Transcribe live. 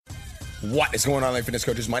What is going on, online fitness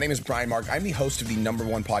coaches? My name is Brian Mark. I'm the host of the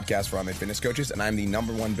 #1 podcast for online fitness coaches, and I'm the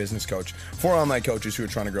 #1 business coach for online coaches who are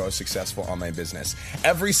trying to grow a successful online business.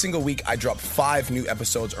 Every single week, I drop 5 new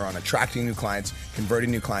episodes on attracting new clients,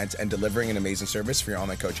 converting new clients, and delivering an amazing service for your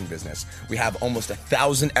online coaching business. We have almost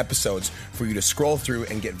 1,000 episodes for you to scroll through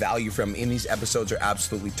and get value from, and these episodes are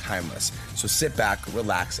absolutely timeless. So sit back,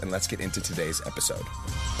 relax, and let's get into today's episode.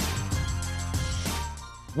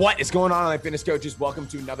 What is going on, online fitness coaches? Welcome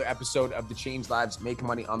to another episode of the Change Lives, Make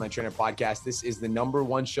Money Online Trainer podcast. This is the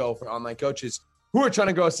 #1 show for online coaches who are trying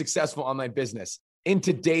to grow a successful online business. In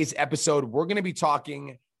today's episode, we're going to be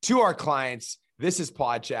talking to our clients. This is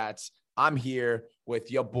Pod Chats. I'm here with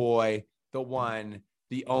your boy, the one,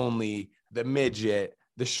 the only, the midget,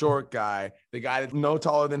 the short guy, the guy that's no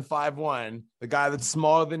taller than 5'1", the guy that's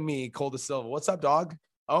smaller than me, Cole DaSilva. What's up, dog?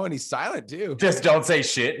 Oh, and he's silent too. Just don't say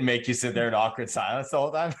shit and make you sit there in awkward silence the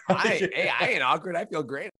whole time. I ain't awkward. I feel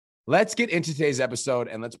great. Let's get into today's episode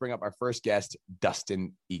and let's bring up our first guest,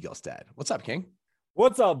 Dustin Eaglestad. What's up, King?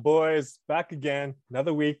 What's up, boys? Back again.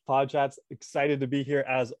 Another week, Pod Chats. Excited to be here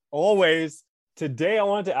as always. Today, I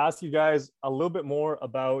wanted to ask you guys a little bit more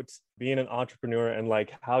about being an entrepreneur and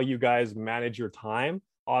like how you guys manage your time.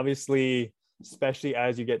 Obviously, especially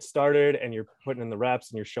as you get started and you're putting in the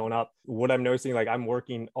reps and you're showing up. What I'm noticing, like I'm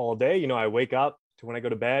working all day, you know, I wake up to when I go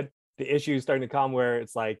to bed, the issue is starting to come where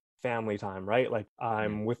it's like family time, right? Like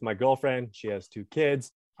I'm with my girlfriend, she has 2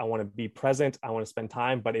 kids. I want to be present. I want to spend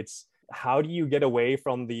time, but it's how do you get away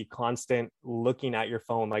from the constant looking at your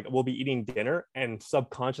phone? Like we'll be eating dinner and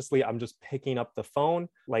subconsciously I'm just picking up the phone,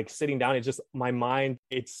 like sitting down. It's just my mind,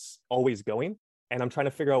 it's always going. And I'm trying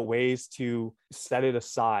to figure out ways to set it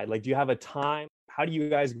aside. Like, do you have a time? How do you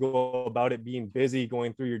guys go about it being busy,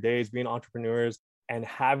 going through your days, being entrepreneurs, and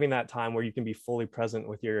having that time where you can be fully present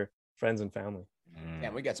with your friends and family? Yeah,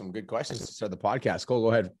 we got some good questions to start the podcast. Cole,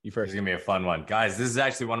 go ahead. You first. It's going to be a fun one. Guys, this is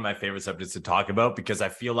actually one of my favorite subjects to talk about because I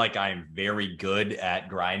feel like I'm very good at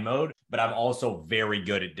grind mode, but I'm also very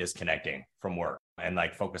good at disconnecting from work and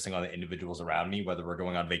like focusing on the individuals around me, whether we're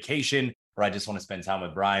going on vacation or I just want to spend time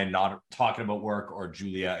with Brian, not talking about work or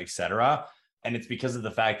Julia, etc. And it's because of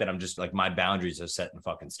the fact that I'm just like, my boundaries are set in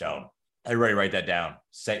fucking stone. Everybody write that down.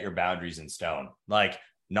 Set your boundaries in stone. Like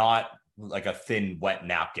not like a thin, wet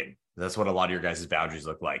napkin. That's what a lot of your guys' boundaries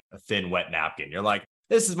look like. A thin, wet napkin. You're like,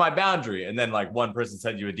 this is my boundary. And then like one person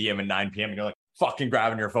sends you a DM at 9 p.m. and you're like, fucking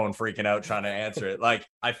grabbing your phone, freaking out, trying to answer it. Like,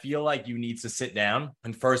 I feel like you need to sit down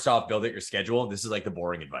and first off, build out your schedule. This is like the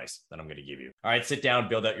boring advice that I'm going to give you. All right, sit down,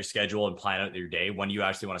 build out your schedule and plan out your day. When do you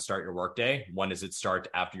actually want to start your work day? When does it start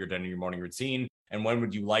after you're done in your morning routine? And when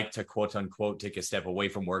would you like to quote unquote, take a step away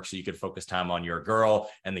from work so you could focus time on your girl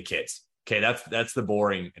and the kids? Okay, that's the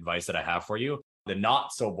boring advice that I have for you. The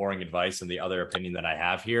not so boring advice and the other opinion that I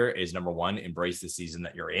have here is #1, embrace the season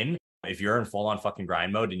that you're in. If you're in full on fucking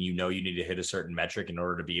grind mode and you know you need to hit a certain metric in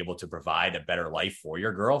order to be able to provide a better life for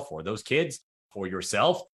your girl, for those kids, for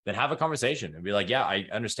yourself, then have a conversation and be like, yeah, I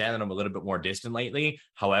understand that I'm a little bit more distant lately.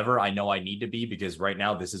 However, I know I need to be because right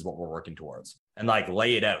now this is what we're working towards, and like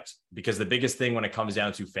lay it out. Because the biggest thing when it comes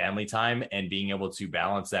down to family time and being able to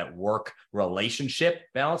balance that work relationship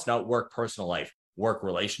balance, not work personal life, work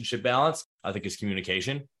relationship balance, I think is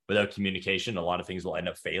communication. Without communication, a lot of things will end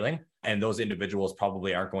up failing. And those individuals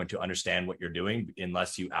probably aren't going to understand what you're doing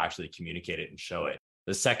unless you actually communicate it and show it.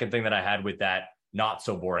 The second thing that I had with that not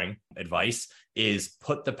so boring advice is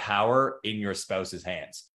put the power in your spouse's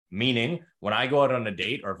hands. Meaning when I go out on a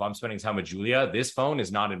date or if I'm spending time with Julia, this phone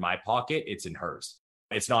is not in my pocket, it's in hers.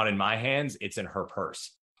 It's not in my hands, it's in her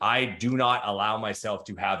purse. I do not allow myself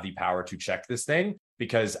to have the power to check this thing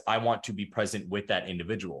because I want to be present with that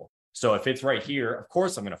individual. So if it's right here, of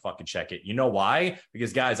course I'm going to fucking check it. You know why?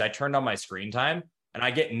 Because guys, I turned on my screen time and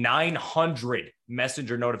I get 900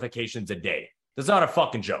 messenger notifications a day. That's not a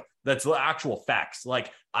fucking joke. That's actual facts.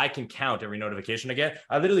 Like I can count every notification I get.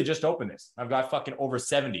 I literally just opened this. I've got fucking over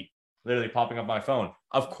 70 literally popping up my phone.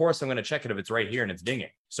 Of course I'm going to check it if it's right here and it's dinging.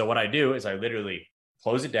 So what I do is I literally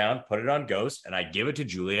close it down, put it on ghost, and I give it to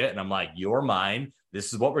Julia and I'm like, you're mine.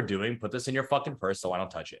 This is what we're doing. Put this in your fucking purse so I don't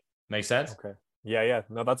touch it. Make sense? Okay. Yeah.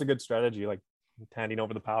 No, that's a good strategy. Like handing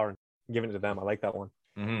over the power and giving it to them. I like that one.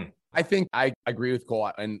 Mm-hmm. I think I agree with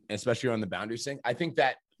Cole, and especially on the boundaries thing. I think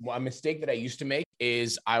that a mistake that I used to make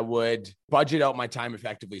is I would budget out my time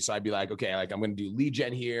effectively. So I'd be like, okay, like I'm going to do lead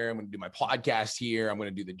gen here. I'm going to do my podcast here. I'm going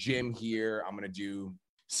to do the gym here. I'm going to do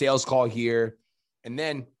sales call here. And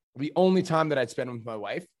then the only time that I'd spend with my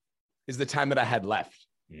wife is the time that I had left.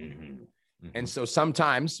 Mm-hmm. Mm-hmm. And so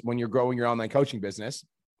sometimes when you're growing your online coaching business,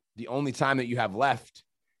 the only time that you have left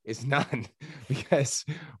is none, because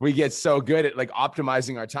we get so good at like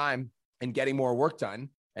optimizing our time and getting more work done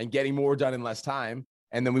and getting more done in less time.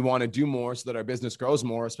 And then we want to do more so that our business grows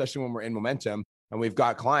more, especially when we're in momentum and we've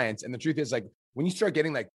got clients. And the truth is, like, when you start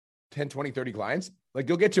getting like 10, 20, 30 clients, like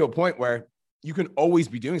you'll get to a point where you can always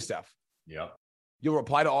be doing stuff. Yeah. You'll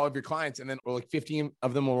reply to all of your clients and then like 15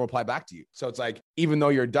 of them will reply back to you. So it's like, even though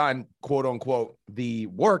you're done, quote unquote, the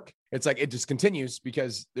work, it's like, it just continues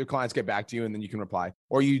because their clients get back to you and then you can reply.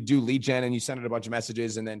 Or you do lead gen and you send it a bunch of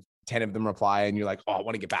messages and then 10 of them reply and you're like, oh, I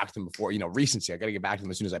want to get back to them before, recency. I got to get back to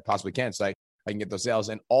them as soon as I possibly can. So I can get those sales.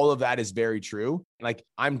 And all of that is very true. Like,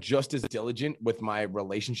 I'm just as diligent with my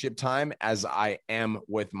relationship time as I am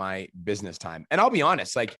with my business time. And I'll be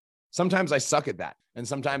honest, like, sometimes I suck at that. And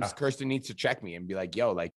sometimes Kirsten needs to check me and be like,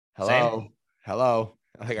 yo, like, hello.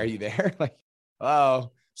 Like, are you there? Like,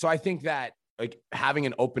 hello. So I think that like having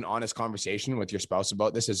an open, honest conversation with your spouse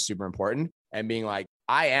about this is super important. And being like,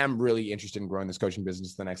 I am really interested in growing this coaching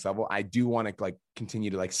business to the next level. I do want to like continue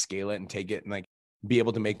to like scale it and take it and like be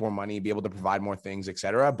able to make more money, be able to provide more things, et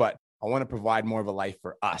cetera. But I want to provide more of a life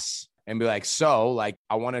for us and be like, so like,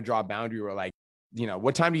 I want to draw a boundary where like,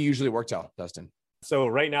 what time do you usually work till, Dustin? So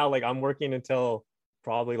right now, like I'm working until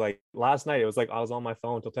probably like last night, it was like, I was on my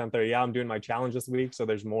phone till 10:30. Yeah. I'm doing my challenge this week. So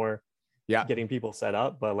there's more getting people set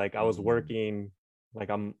up, but like I was working, like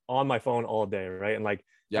I'm on my phone all day. Right. And like,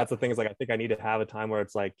 that's the thing is like, I think I need to have a time where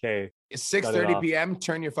it's like, okay, it's 6:30 p.m.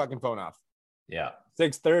 Turn your fucking phone off. Yeah.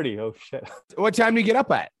 6:30. Oh shit. What time do you get up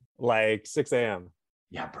at? Like 6 a.m.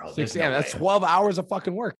 Yeah, bro. 6 a.m. That's 12 hours of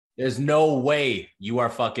fucking work. There's no way you are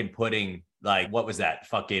fucking putting like, what was that?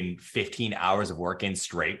 Fucking 15 hours of work in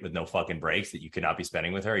straight with no fucking breaks that you cannot be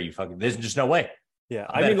spending with her. There's just no way. Yeah.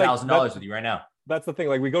 I mean, $1,000 with you right now. That's the thing.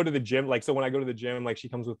 Like we go to the gym. Like, so when I go to the gym, like she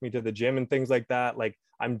comes with me to the gym and things like that. Like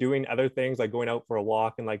I'm doing other things, like going out for a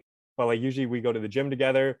walk and like, but like usually we go to the gym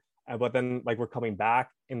together. But then like we're coming back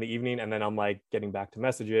in the evening and then I'm like getting back to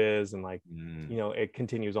messages and like, it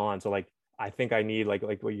continues on. So like, I think I need like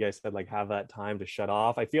what you guys said, like have that time to shut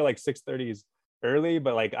off. I feel like 6:30 is early,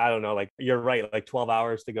 but like, I don't know, like you're right. Like 12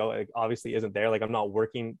 hours to go, like obviously isn't there. Like I'm not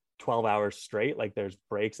working 12 hours straight. Like there's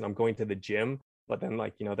breaks and I'm going to the gym, but then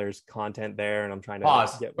like, there's content there and I'm trying to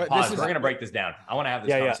pause. We're going to break this down. I want to have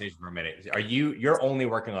this conversation for a minute. You're only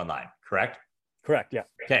working online, correct? Correct. Yeah.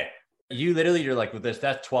 Okay. You're like with this,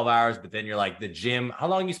 that's 12 hours, but then you're like the gym. How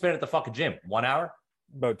long you spend at the fucking gym? 1 hour?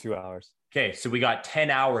 About 2 hours. Okay. So we got 10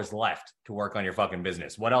 hours left to work on your fucking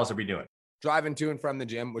business. What else are we doing? Driving to and from the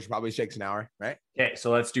gym, which probably takes an hour, right? Okay.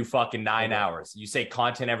 So let's do fucking 9 hours. You say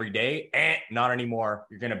content every day? Not anymore.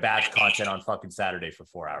 You're going to batch content on fucking Saturday for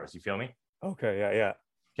 4 hours. You feel me? Okay. Yeah.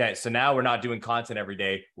 Okay. So now we're not doing content every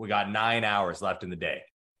day. We got 9 hours left in the day.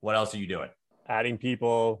 What else are you doing? Adding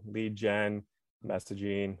people, lead gen,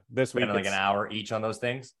 messaging. This week like an hour each on those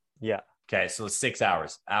things. Yeah. Okay, so 6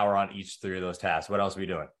 hours, hour on each 3 of those tasks. What else are we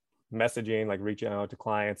doing? Messaging, like reaching out to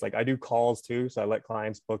clients. Like I do calls too, so I let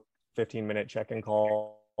clients book 15-minute check-in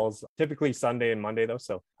calls. Typically Sunday and Monday though,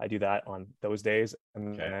 so I do that on those days.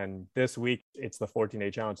 And then this week it's the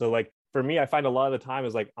 14-day challenge. So like for me, I find a lot of the time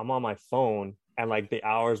is like I'm on my phone and like the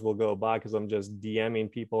hours will go by because I'm just DMing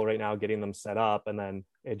people right now, getting them set up, and then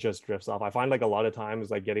it just drifts off. I find like a lot of times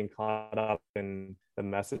like getting caught up in the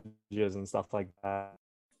messages and stuff like that.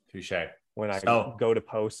 Touche. When I go to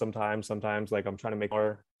post sometimes like I'm trying to make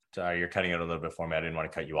more. Sorry, you're cutting out a little bit for me. I didn't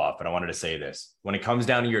want to cut you off, but I wanted to say this. When it comes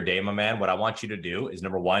down to your day, my man, what I want you to do is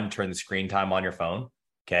number one, turn the screen time on your phone.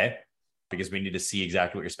 Okay. Because we need to see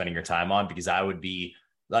exactly what you're spending your time on, because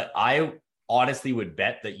I honestly would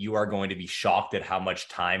bet that you are going to be shocked at how much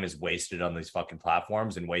time is wasted on these fucking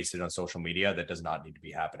platforms and wasted on social media that does not need to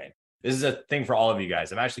be happening. This is a thing for all of you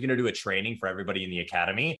guys. I'm actually going to do a training for everybody in the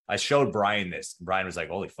academy. I showed Brian this. Brian was like,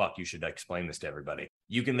 holy fuck, you should explain this to everybody.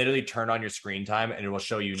 You can literally turn on your screen time and it will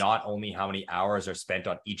show you not only how many hours are spent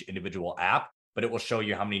on each individual app, but it will show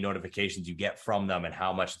you how many notifications you get from them and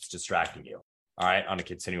how much it's distracting you. All right. On a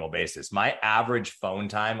continual basis. My average phone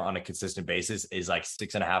time on a consistent basis is like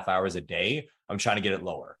 6.5 hours a day. I'm trying to get it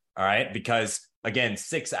lower. All right. Because again,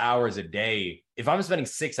 6 hours a day, if I'm spending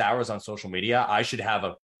 6 hours on social media, I should have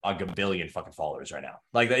a billion fucking followers right now.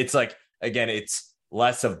 Like it's like, again, it's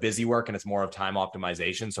less of busy work and it's more of time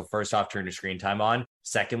optimization. So first off, turn your screen time on.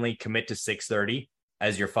 Secondly, commit to 6:30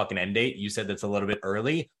 as your fucking end date. You said that's a little bit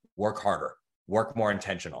early. Work harder, work more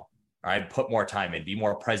intentional. All right. Put more time in, be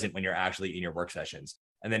more present when you're actually in your work sessions.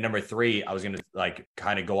 And then number 3, I was going to like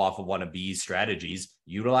kind of go off of one of B's strategies,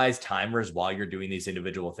 utilize timers while you're doing these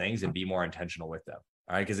individual things and be more intentional with them.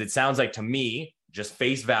 All right. Cause it sounds like to me, just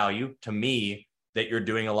face value to me, that you're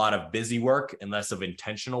doing a lot of busy work and less of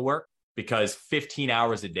intentional work, because 15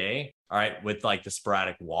 hours a day, all right, with like the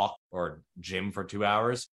sporadic walk or gym for 2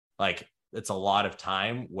 hours, like it's a lot of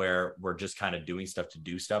time where we're just kind of doing stuff to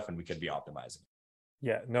do stuff and we could be optimizing.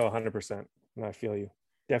 Yeah, no, 100%. And I feel you.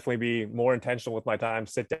 Definitely be more intentional with my time,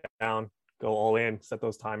 sit down, go all in, set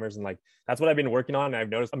those timers. And like, that's what I've been working on. And I've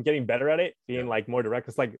noticed I'm getting better at it, being like more direct.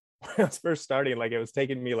 It's like when I was first starting, like it was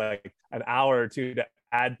taking me like an hour or two to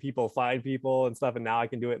add people, find people and stuff. And now I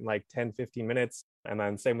can do it in like 10, 15 minutes. And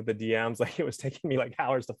then same with the DMs, like it was taking me like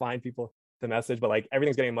hours to find people to message, but like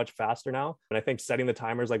everything's getting much faster now. And I think setting the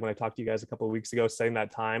timers, like when I talked to you guys a couple of weeks ago, setting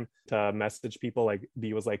that time to message people, like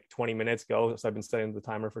B was like 20 minutes go. So I've been setting the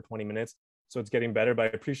timer for 20 minutes. So it's getting better, but I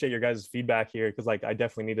appreciate your guys' feedback here because like I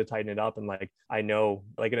definitely need to tighten it up. And like I know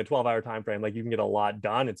like in a 12-hour time frame, like you can get a lot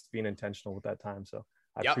done. It's being intentional with that time. So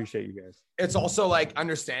I appreciate you guys. It's also like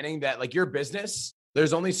understanding that like your business,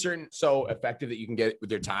 there's only certain so effective that you can get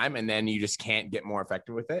with your time, and then you just can't get more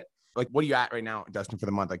effective with it. Like, what are you at right now, Dustin, for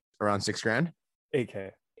the month? Like around $6,000?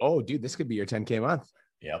 8K. Oh, dude, this could be your 10K month.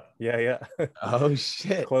 Yep. Yeah. Oh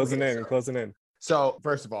shit. Closing in. So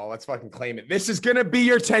first of all, let's fucking claim it. This is going to be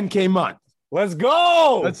your 10K month. Let's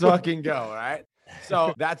go. Let's fucking go. All right.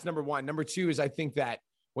 So that's number one. Number two is I think that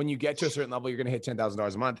when you get to a certain level, you're going to hit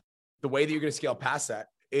 $10,000 a month. The way that you're going to scale past that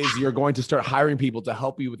is you're going to start hiring people to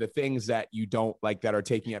help you with the things that you don't like that are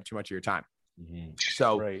taking up too much of your time. Mm-hmm.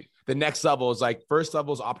 So the next level is like, first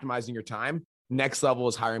level is optimizing your time. Next level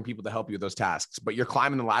is hiring people to help you with those tasks, but you're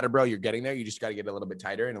climbing the ladder, bro. You're getting there. You just got to get a little bit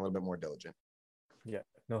tighter and a little bit more diligent. Yeah,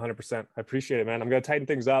 no, 100%. I appreciate it, man. I'm going to tighten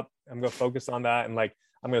things up. I'm going to focus on that. And like,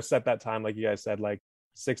 I'm going to set that time. Like you guys said, like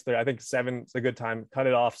 6:30, I think 7 is a good time. Cut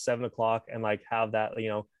it off 7 o'clock and like have that,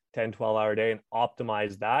 10, 12 hour day and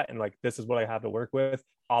optimize that. And like, this is what I have to work with.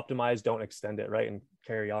 Optimize, don't extend it. Right. And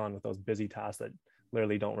carry on with those busy tasks that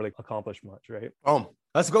literally don't really accomplish much. Right.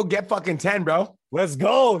 Let's go get fucking 10, bro. Let's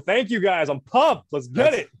go. Thank you guys. I'm pumped. Let's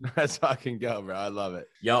get it. Let's fucking go, bro. I love it.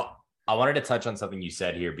 Yo, I wanted to touch on something you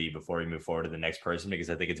said here, B, before we move forward to the next person, because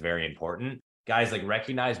I think it's very important. Guys, like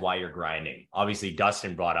recognize why you're grinding. Obviously,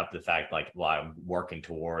 Dustin brought up the fact, like, well, I'm working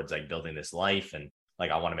towards like building this life. And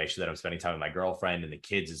like, I want to make sure that I'm spending time with my girlfriend and the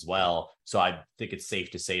kids as well. So I think it's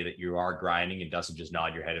safe to say that you are grinding, and Dustin, just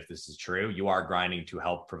nod your head if this is true. You are grinding to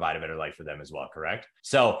help provide a better life for them as well, correct?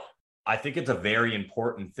 So I think it's a very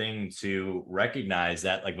important thing to recognize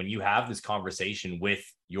that like when you have this conversation with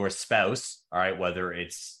your spouse, all right, whether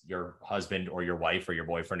it's your husband or your wife or your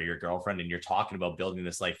boyfriend or your girlfriend, and you're talking about building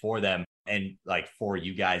this life for them and like for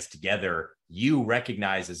you guys together, you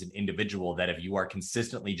recognize as an individual that if you are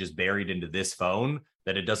consistently just buried into this phone,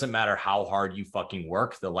 that it doesn't matter how hard you fucking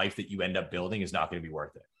work, the life that you end up building is not going to be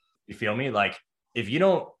worth it. You feel me? Like, if you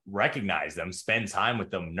don't recognize them, spend time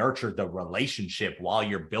with them, nurture the relationship while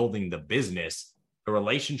you're building the business, the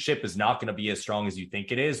relationship is not going to be as strong as you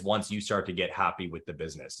think it is once you start to get happy with the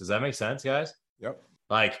business. Does that make sense, guys? Yep.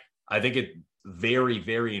 Like, I think it's very,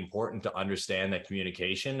 very important to understand that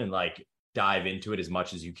communication and like dive into it as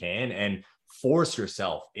much as you can and force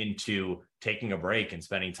yourself into taking a break and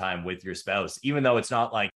spending time with your spouse, even though it's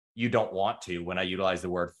not like you don't want to. When I utilize the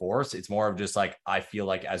word force, it's more of just like, I feel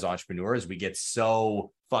like as entrepreneurs, we get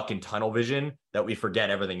so fucking tunnel vision that we forget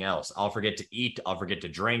everything else. I'll forget to eat. I'll forget to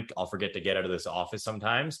drink. I'll forget to get out of this office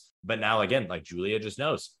sometimes. But now again, like Julia just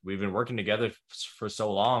knows, we've been working together for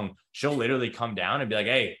so long. She'll literally come down and be like,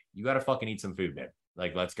 hey, you got to fucking eat some food, babe.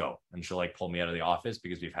 Like, let's go. And she'll like pull me out of the office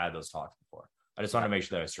because we've had those talks before. I just want to make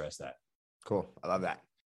sure that I stress that. Cool. I love that.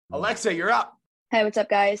 Alexa, you're up. Hey, what's up,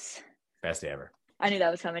 guys? Best day ever. I knew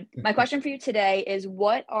that was coming. My question for you today is,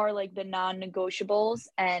 what are like the non-negotiables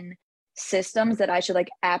and systems that I should like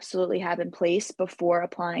absolutely have in place before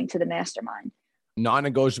applying to the mastermind?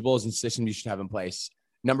 Non-negotiables and systems you should have in place.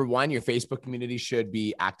 Number one, your Facebook community should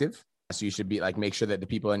be active. So you should be like, make sure that the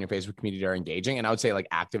people in your Facebook community are engaging. And I would say like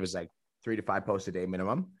active is like 3 to 5 posts a day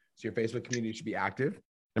minimum. So your Facebook community should be active.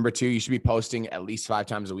 Number two, you should be posting at least 5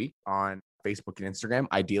 times a week on Facebook and Instagram,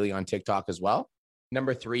 ideally on TikTok as well.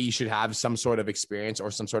 Number three, you should have some sort of experience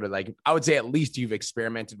or some sort of like, I would say at least you've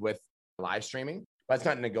experimented with live streaming, but it's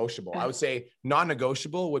not negotiable. I would say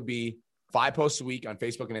non-negotiable would be 5 posts a week on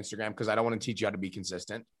Facebook and Instagram, because I don't want to teach you how to be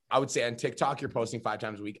consistent. I would say on TikTok, you're posting 5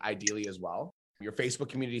 times a week, ideally as well. Your Facebook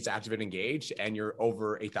community is active and engaged, and you're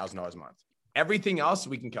over $8,000 a month. Everything else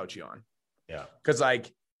we can coach you on. Yeah. Because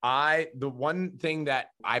like the one thing that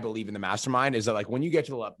I believe in the mastermind is that like when you get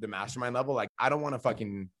to the mastermind level, like I don't want to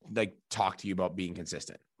fucking like talk to you about being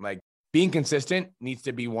consistent. Like being consistent needs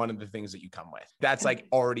to be one of the things that you come with. That's like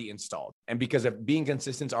already installed. And because if being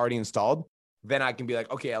consistent is already installed, then I can be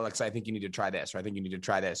like, okay, Alex, I think you need to try this, or I think you need to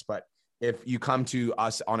try this. But if you come to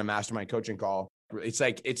us on a mastermind coaching call, it's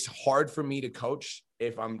like, it's hard for me to coach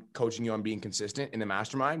if I'm coaching you on being consistent in the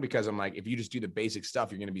mastermind, because I'm like, if you just do the basic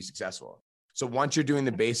stuff, you're going to be successful. So once you're doing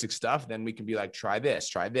the basic stuff, then we can be like, try this,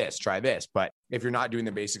 try this, try this. But if you're not doing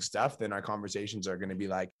the basic stuff, then our conversations are going to be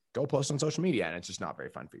like, go post on social media. And it's just not very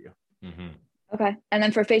fun for you. Mm-hmm. Okay. And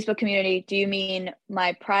then for Facebook community, do you mean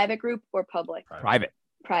my private group or public? Private.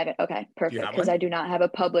 Private. Okay, perfect. have Because one? I do not have a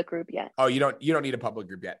public group yet. Oh, you don't need a public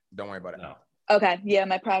group yet. Don't worry about it. No. Okay. Yeah,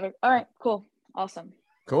 my private. All right, cool. Awesome.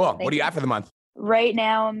 Cool. What do you you. got for the month? Right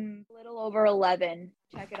now, I'm a little over 11.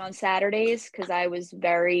 Check it on Saturdays because I was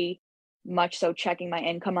very much so checking my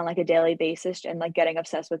income on like a daily basis and like getting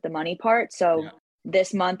obsessed with the money part. So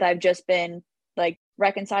this month, I've just been like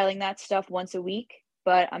reconciling that stuff once a week,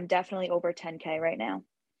 but I'm definitely over 10K right now.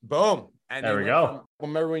 Boom. And There we go.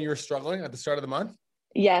 Remember when you were struggling at the start of the month?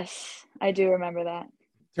 Yes, I do remember that.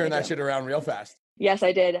 Turn I that do. shit around real fast. Yes,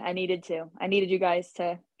 I did. I needed to. I needed you guys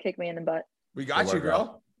to kick me in the butt. We got Good you, work,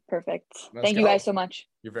 girl. Perfect. Let's Thank you go. guys so much.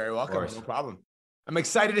 You're very welcome. course. No problem. I'm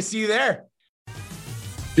excited to see you there.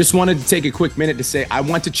 Just wanted to take a quick minute to say, I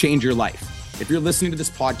want to change your life. If you're listening to this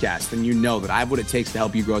podcast, then you know that I have what it takes to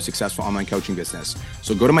help you grow a successful online coaching business.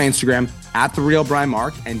 So go to my Instagram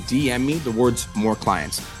 @TheRealBrianMark and DM me the words more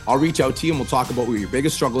clients. I'll reach out to you and we'll talk about what your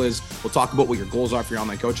biggest struggle is. We'll talk about what your goals are for your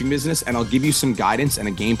online coaching business, and I'll give you some guidance and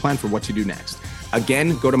a game plan for what to do next.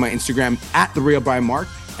 Again, go to my Instagram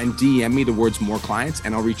 @TheRealBrianMark and DM me the words more clients,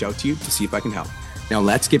 and I'll reach out to you to see if I can help. Now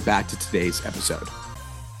let's get back to today's episode.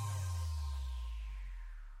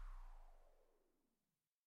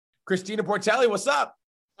 Christina Portelli, what's up?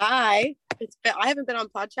 Hi. I haven't been on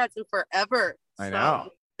Podchats in forever. I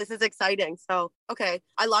know. This is exciting. So, okay.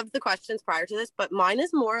 I loved the questions prior to this, but mine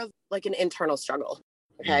is more of like an internal struggle.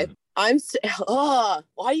 Okay. Why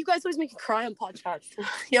do you guys always make me cry on Podchats?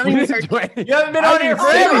 You haven't even started. You haven't been on here for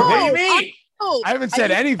I anything. know. What do you mean? Oh, I haven't said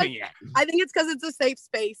think anything yet. I think it's because it's a safe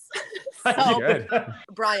space. So, Good.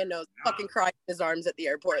 Brian knows. Fucking crying in his arms at the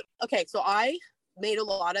airport. Okay. So I made a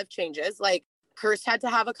lot of changes. Like, Kirst had to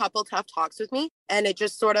have a couple tough talks with me, and it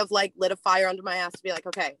just sort of like lit a fire under my ass to be like,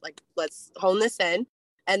 okay, like let's hone this in.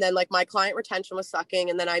 And then like my client retention was sucking,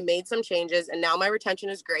 and then I made some changes, and now my retention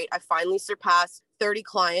is great. I finally surpassed 30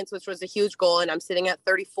 clients, which was a huge goal, and I'm sitting at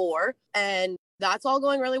 34, and that's all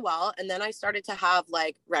going really well. And then I started to have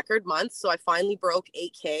like record months, so I finally broke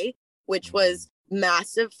 8K, which was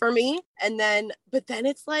massive for me. But then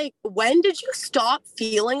it's like, when did you stop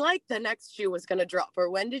feeling like the next shoe was going to drop? Or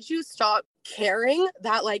when did you stop caring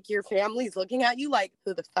that like your family's looking at you like,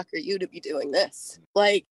 who the fuck are you to be doing this?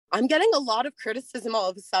 Like, I'm getting a lot of criticism all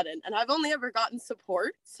of a sudden, and I've only ever gotten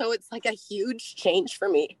support. So it's like a huge change for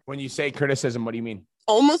me. When you say criticism, what do you mean?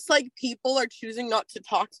 Almost like people are choosing not to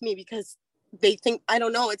talk to me because they think, I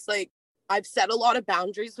don't know. It's like, I've set a lot of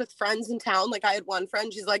boundaries with friends in town. Like I had one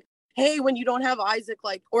friend, she's like, hey, when you don't have Isaac,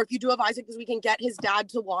 like, or if you do have Isaac, because we can get his dad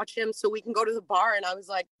to watch him so we can go to the bar. And I was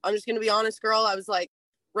like, I'm just going to be honest, girl. I was like,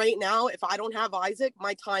 right now, if I don't have Isaac,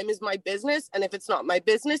 my time is my business. And if it's not my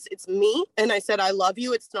business, it's me. And I said, I love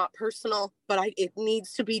you. It's not personal, but it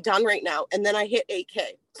needs to be done right now. And then I hit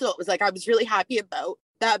 8K. So it was like, I was really happy about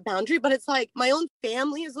that boundary, but it's like my own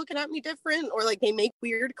family is looking at me different, or like they make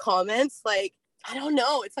weird comments. Like, I don't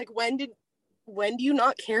know. It's like, when do you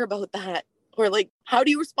not care about that? Or like, how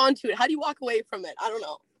do you respond to it? How do you walk away from it? I don't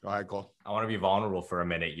know. Go ahead, Cole. I want to be vulnerable for a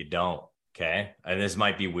minute. You don't. Okay. And this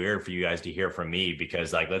might be weird for you guys to hear from me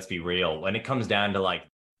because, like, let's be real. When it comes down to like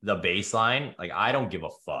the baseline, like, I don't give a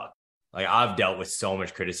fuck. Like, I've dealt with so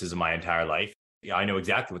much criticism my entire life. Yeah, I know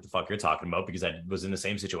exactly what the fuck you're talking about because I was in the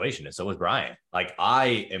same situation. And so was Brian. Like,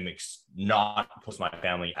 I am not close to my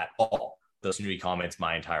family at all. Those snooty comments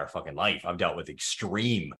my entire fucking life. I've dealt with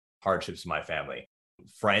extreme hardships in my family.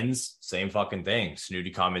 Friends, same fucking thing. Snooty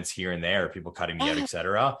comments here and there, people cutting me out,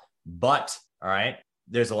 etc. But all right,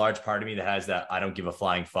 there's a large part of me that has that I don't give a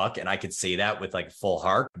flying fuck, and I could say that with like full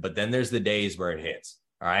heart. But then there's the days where it hits.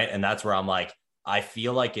 All right, and that's where I'm like, I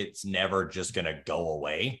feel like it's never just gonna go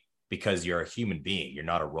away because you're a human being. You're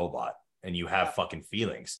not a robot, and you have fucking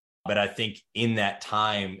feelings. But I think in that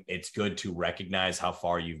time, it's good to recognize how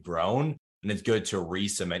far you've grown. And it's good to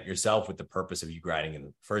re-cement yourself with the purpose of you grinding in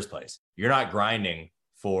the first place. You're not grinding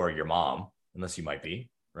for your mom, unless you might be,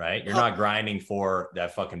 right? You're not grinding for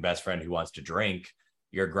that fucking best friend who wants to drink.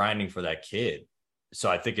 You're grinding for that kid. So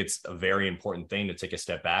I think it's a very important thing to take a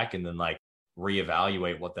step back and then like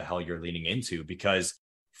reevaluate what the hell you're leaning into, because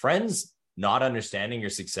friends not understanding your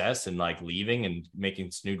success and like leaving and making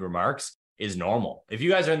snood remarks is normal. If you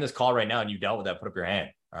guys are in this call right now and you dealt with that, put up your hand.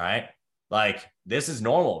 All right. Like, this is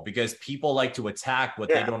normal because people like to attack what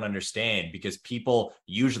they don't understand, because people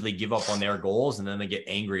usually give up on their goals and then they get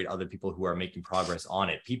angry at other people who are making progress on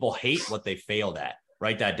it. People hate what they failed at.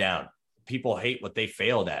 Write that down. People hate what they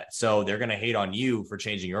failed at. So they're going to hate on you for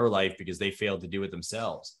changing your life because they failed to do it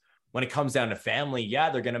themselves. when it comes down to family, yeah,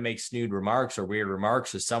 they're going to make snood remarks or weird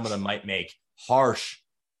remarks, or some of them might make harsh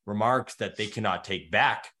remarks that they cannot take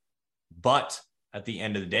back. But at the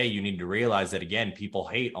end of the day, you need to realize that, again, people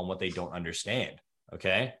hate on what they don't understand.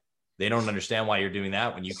 Okay. They don't understand why you're doing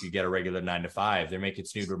that when you could get a regular 9 to 5. They're making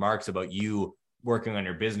snood remarks about you working on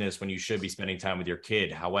your business when you should be spending time with your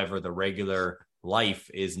kid. However, the regular life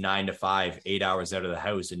is 9 to 5, 8 hours out of the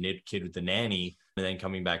house, a kid with the nanny, and then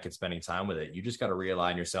coming back and spending time with it. You just got to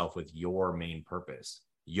realign yourself with your main purpose,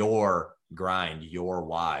 your grind, your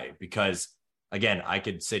why. Because again, I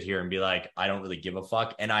could sit here and be like, I don't really give a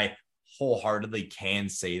fuck. And I wholeheartedly can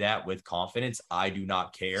say that with confidence. I do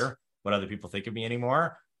not care what other people think of me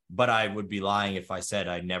anymore, but I would be lying if I said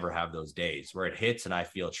I never have those days where it hits and I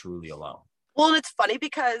feel truly alone. Well, and it's funny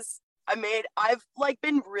because I've like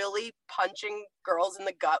been really punching girls in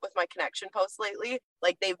the gut with my connection posts lately.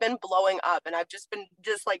 Like they've been blowing up and I've just been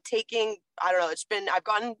like taking, I don't know, I've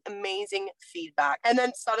gotten amazing feedback. And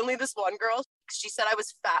then suddenly this one girl, she said I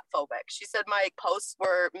was fat phobic. She said my posts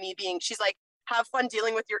were me being, she's like, have fun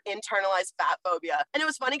dealing with your internalized fat phobia. And it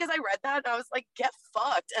was funny because I read that and I was like, get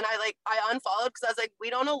fucked. And I unfollowed because I was like, we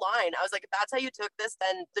don't align. I was like, if that's how you took this,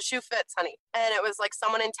 then the shoe fits, honey. And it was like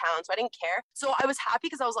someone in town, so I didn't care. So I was happy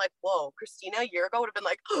because I was like, whoa, Christina a year ago would have been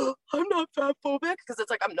like, oh, I'm not fat phobic, because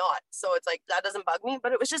it's like, I'm not. So it's like, that doesn't bug me.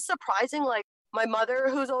 But it was just surprising, like, my mother,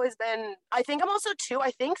 who's always been, I think I'm also too,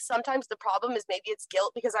 I think sometimes the problem is maybe it's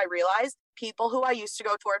guilt, because I realized people who I used to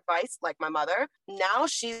go for advice, like my mother, now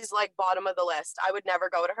she's like bottom of the list. I would never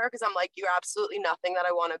go to her because I'm like, you're absolutely nothing that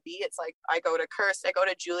I want to be. It's like, I go to Kirst, I go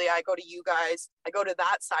to Julia, I go to you guys, I go to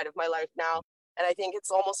that side of my life now. And I think it's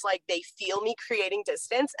almost like they feel me creating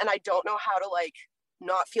distance, and I don't know how to like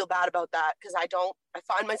not feel bad about that, because I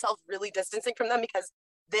find myself really distancing from them because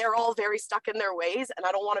they're all very stuck in their ways, and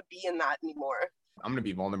I don't want to be in that anymore. I'm going to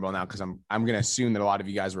be vulnerable now because I'm going to assume that a lot of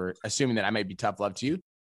you guys were assuming that I might be tough love to you.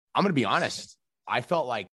 I'm going to be honest. I felt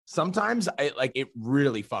like sometimes it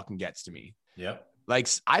really fucking gets to me. Yep. Like,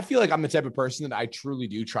 I feel like I'm the type of person that I truly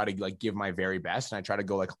do try to like give my very best, and I try to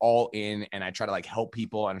go like all in, and I try to like help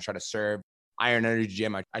people, and I try to serve Iron Energy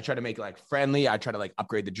Gym. I try to make it like friendly. I try to like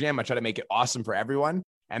upgrade the gym. I try to make it awesome for everyone.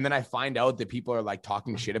 And then I find out that people are like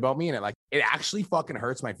talking shit about me, and it actually fucking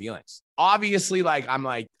hurts my feelings. Obviously, like, I'm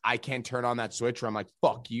like, I can't turn on that switch where I'm like,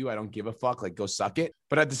 fuck you, I don't give a fuck, like, go suck it.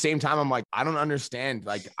 But at the same time, I'm like, I don't understand.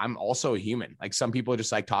 Like, I'm also a human. Like, some people are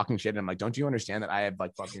just like talking shit, and I'm like, don't you understand that I have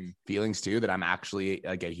like fucking feelings too, that I'm actually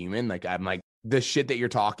like a human? Like, I'm like, the shit that you're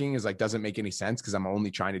talking is like, doesn't make any sense because I'm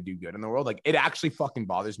only trying to do good in the world. Like, it actually fucking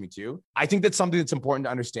bothers me too. I think that's something that's important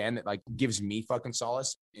to understand that like gives me fucking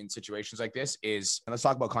solace in situations like this is, and let's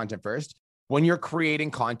talk about content first. When you're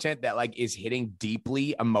creating content that like is hitting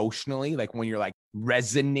deeply emotionally, like when you're like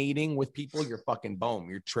resonating with people, you're fucking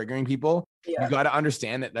boom, you're triggering people. Yeah. You got to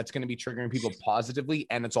understand that that's going to be triggering people positively,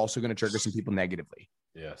 and it's also going to trigger some people negatively.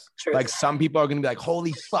 Yes. True. Like, some people are going to be like,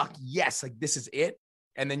 holy fuck, yes, like this is it.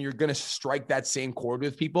 And then you're going to strike that same chord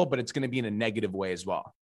with people, but it's going to be in a negative way as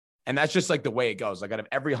well. And that's just like the way it goes. Like, out of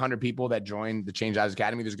every 100 people that join the Change Lives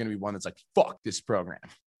Academy, there's going to be one that's like, fuck this program.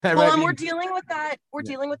 Well, and we're dealing with that. We're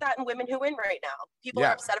dealing with that in Women Who Win right now. People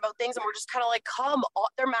are upset about things, and we're just kind of like,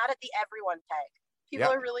 they're mad at the everyone tag.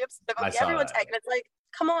 People are really upset about the everyone tag. And it's like,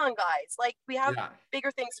 come on, guys. Like, we have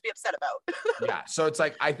bigger things to be upset about. Yeah. So it's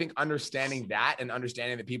like, I think understanding that and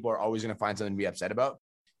understanding that people are always going to find something to be upset about.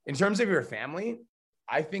 In terms of your family,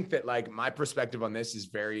 I think that like my perspective on this is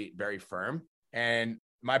very, very firm. And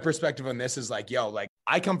my perspective on this is like, yo, like,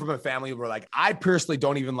 I come from a family where like, I personally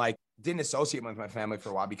didn't associate with my family for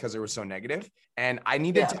a while because they were so negative. And I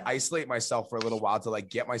needed to isolate myself for a little while to like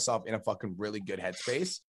get myself in a fucking really good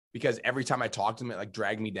headspace, because every time I talked to them, it like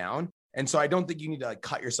dragged me down. And so I don't think you need to like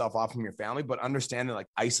cut yourself off from your family, but understand that like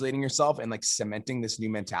isolating yourself and like cementing this new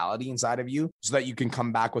mentality inside of you so that you can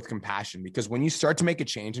come back with compassion. Because when you start to make a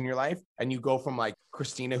change in your life and you go from like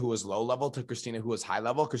Christina, who was low level, to Christina, who was high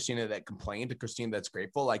level, Christina that complained, to Christina that's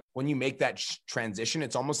grateful, like when you make that transition,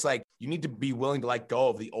 it's almost like you need to be willing to let go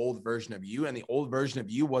of the old version of you. And the old version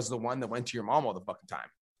of you was the one that went to your mom all the fucking time.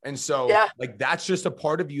 And so like, that's just a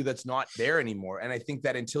part of you that's not there anymore. And I think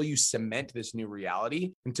that until you cement this new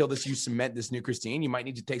reality, you cement this new Christine, you might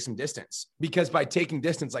need to take some distance, because by taking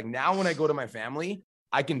distance, like now when I go to my family,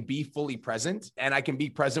 I can be fully present, and I can be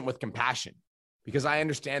present with compassion, because I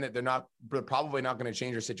understand that they're probably not going to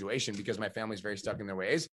change their situation because my family's very stuck in their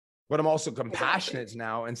ways, but I'm also compassionate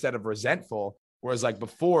now instead of resentful. Whereas like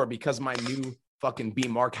before, because my new fucking B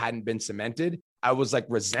mark hadn't been cemented, I was like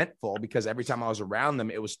resentful because every time I was around them,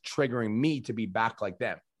 it was triggering me to be back like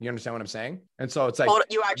them. You understand what I'm saying? And so it's like,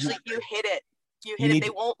 you hit it. You hit it. They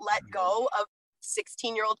won't let go of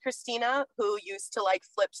 16-year-old Christina who used to like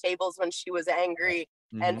flip tables when she was angry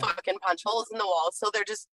and fucking punch holes in the wall. So they're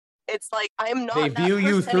just, it's like, I'm not. They view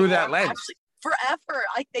you through that lens. Forever.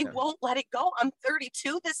 Like they won't let it go. I'm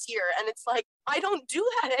 32 this year. And it's like, I don't do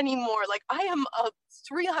that anymore. Like I am a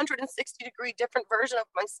 360-degree different version of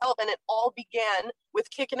myself. And it all began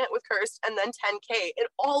with kicking it with Kirst and then 10K. It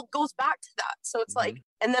all goes back to that. So it's like,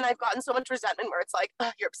 and then I've gotten so much resentment where it's like,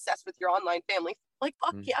 you're obsessed with your online family. Like,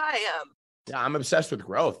 fuck yeah, I am. Yeah, I'm obsessed with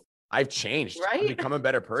growth. I've changed. Right? I've become a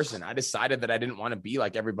better person. I decided that I didn't want to be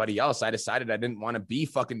like everybody else. I decided I didn't want to be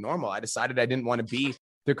fucking normal. I decided I didn't want to be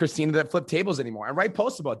the Christina that flipped tables anymore. And write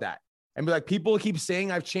posts about that and be like, people keep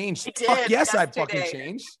saying I've changed. Fuck yes, I've fucking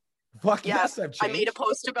changed. Fuck yes, I've changed. I made a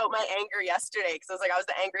post about my anger yesterday because I was like, I was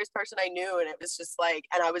the angriest person I knew. And it was just like,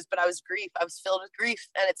 but I was grief. I was filled with grief.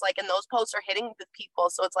 And it's like, and those posts are hitting the people.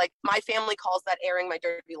 So it's like, my family calls that airing my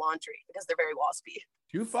dirty laundry because they're very waspy.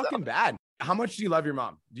 Too fucking bad. How much do you love your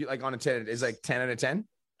mom? Do you like on a 10? Is like 10 out of 10?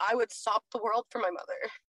 I would stop the world for my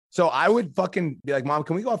mother. So I would fucking be like, Mom,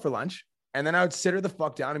 can we go out for lunch? And then I would sit her the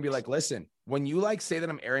fuck down and be like, listen, when you like say that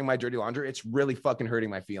I'm airing my dirty laundry, it's really fucking hurting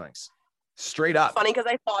my feelings. Straight up. Funny because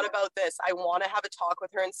I thought about this. I want to have a talk with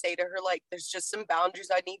her and say to her, like, there's just some boundaries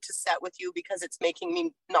I need to set with you because it's making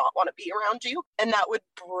me not want to be around you. And that would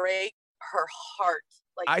break her heart.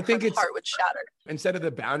 Like I think her heart would shatter. Instead of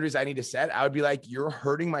the boundaries I need to set, I would be like, you're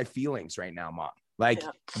hurting my feelings right now, Mom. Like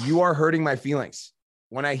you are hurting my feelings.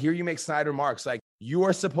 When I hear you make snide remarks, like you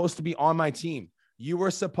are supposed to be on my team. You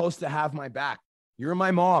were supposed to have my back. You're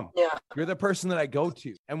my mom. Yeah. You're the person that I go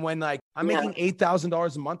to. And when like I'm making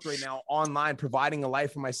 $8,000 a month right now online, providing a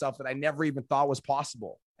life for myself that I never even thought was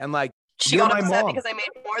possible. And like, she got upset because I made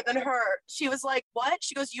more than her. She was like, what?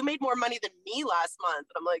 She goes, you made more money than me last month.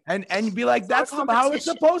 And I'm like, and be like, that's how it's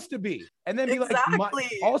supposed to be. And then be like,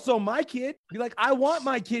 also my kid, be like, I want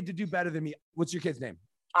my kid to do better than me. What's your kid's name?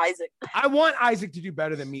 Isaac. I want Isaac to do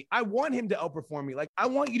better than me. I want him to outperform me. Like, I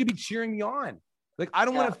want you to be cheering me on. Like, I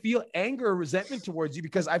don't want to feel anger or resentment towards you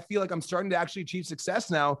because I feel like I'm starting to actually achieve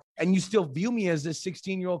success now. And you still view me as this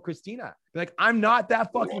 16-year-old Christina. Like, I'm not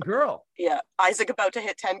that fucking girl. Yeah. Isaac about to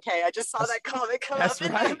hit 10K. I just saw that comment come up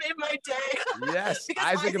and that made my day. Yes.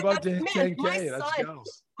 Isaac about to hit 10K. Let's go.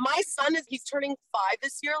 My son he's turning 5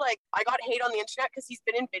 this year. Like I got hate on the internet because he's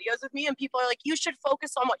been in videos with me and people are like, you should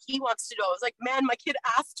focus on what he wants to do. I was like, man, my kid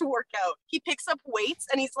asked to work out. He picks up weights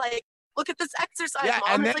and he's like, look at this exercise. Yeah,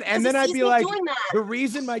 Mom. and then I'd be like, the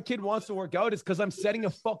reason my kid wants to work out is because I'm setting a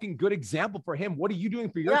fucking good example for him. What are you doing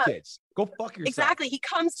for your kids? Go fuck yourself. Exactly. He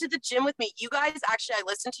comes to the gym with me. You guys, actually, I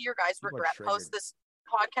listened to your guys' regret post this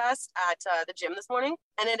podcast at the gym this morning,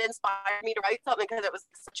 and it inspired me to write something because it was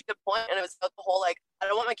such a good point. And it was about the whole like, I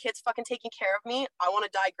don't want my kids fucking taking care of me. I want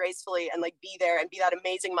to die gracefully and like be there and be that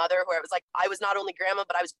amazing mother where it was like I was not only grandma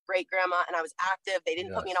but I was great grandma and I was active. They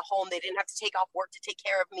didn't put me in a home. They didn't have to take off work to take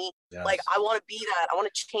care of me. Like I want to be that. I want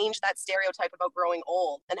to change that stereotype about growing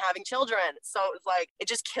old and having children. So it was like it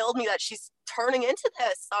just killed me that she's turning into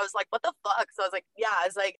this. So I was like, what the fuck? So I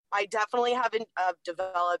was like, I definitely haven't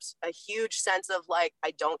developed a huge sense of like,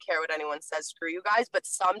 I don't care what anyone says, screw you guys. But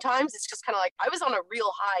sometimes it's just kind of like, I was on a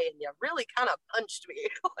real high and you really kind of punched me.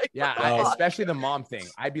 Like, especially the mom thing.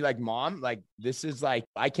 I'd be like, Mom, like, this is like,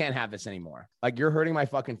 I can't have this anymore. Like you're hurting my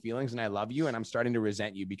fucking feelings and I love you. And I'm starting to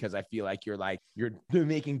resent you because I feel like you're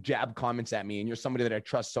making jab comments at me and you're somebody that I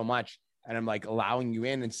trust so much. And I'm like allowing you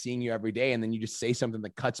in and seeing you every day. And then you just say something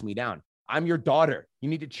that cuts me down. I'm your daughter. You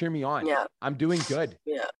need to cheer me on. Yeah. I'm doing good.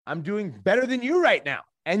 Yeah. I'm doing better than you right now.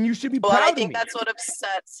 And you should be proud of me. I think that's what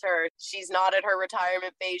upsets her. She's not at her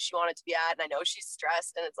retirement phase she wanted to be at. And I know she's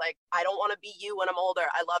stressed. And it's like, I don't want to be you when I'm older.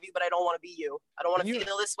 I love you, but I don't want to be you. I don't want to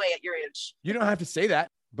feel this way at your age. You don't have to say that,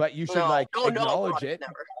 but you should acknowledge it.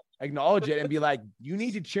 Never. Acknowledge it and be like, you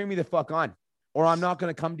need to cheer me the fuck on or I'm not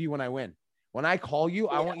going to come to you when I win. When I call you,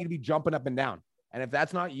 I want you to be jumping up and down. And if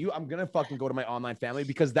that's not you, I'm going to fucking go to my online family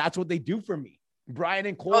because that's what they do for me. Brian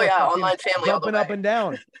and Cole online family jumping up and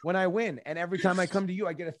down when I win. And every time I come to you,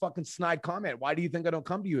 I get a fucking snide comment. Why do you think I don't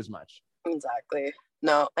come to you as much? Exactly.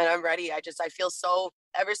 No, and I'm ready. I feel so,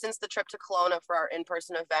 ever since the trip to Kelowna for our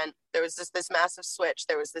in-person event, there was this massive switch.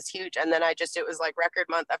 There was this huge, and then it was like record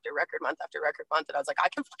month after record month after record month. And I was like, I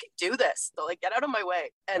can fucking do this. So like, get out of my way.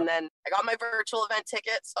 And then I got my virtual event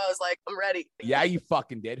ticket. So I was like, I'm ready. Yeah, you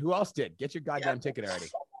fucking did. Who else did? Get your goddamn ticket already.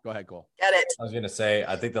 Go ahead, Cole. Get it. I was going to say,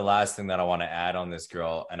 I think the last thing that I want to add on this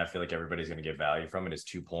girl, and I feel like everybody's going to get value from it, is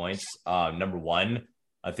 2 points. Number one,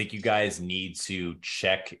 I think you guys need to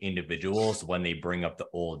check individuals when they bring up the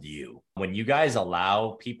old you. When you guys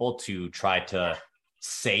allow people to try to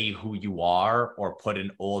say who you are or put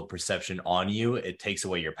an old perception on you, it takes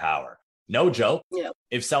away your power. No joke. Yeah.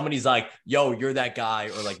 If somebody's like, yo, you're that guy,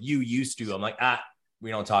 or like you used to, I'm like, we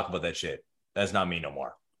don't talk about that shit. That's not me no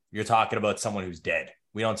more. You're talking about someone who's dead.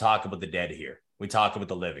 We don't talk about the dead here. We talk about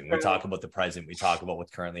the living. We talk about the present. We talk about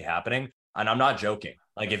what's currently happening. And I'm not joking.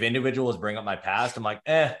 Like if individuals bring up my past, I'm like,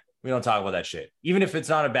 we don't talk about that shit. Even if it's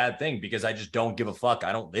not a bad thing, because I just don't give a fuck.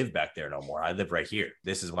 I don't live back there no more. I live right here.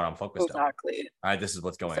 This is what I'm focused on. All right. This is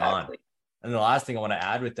what's going on. And the last thing I want to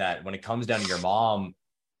add with that, when it comes down to your mom,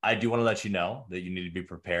 I do want to let you know that you need to be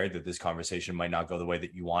prepared that this conversation might not go the way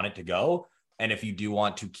that you want it to go. And if you do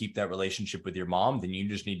want to keep that relationship with your mom, then you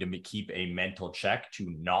just need to keep a mental check to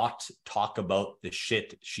not talk about the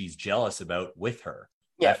shit she's jealous about with her.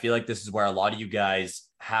 Yeah. I feel like this is where a lot of you guys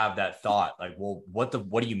have that thought, like, well, what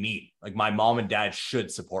do you mean? Like my mom and dad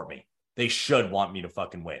should support me. They should want me to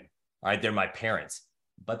fucking win. All right. They're my parents,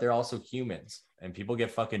 but they're also humans and people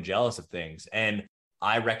get fucking jealous of things. And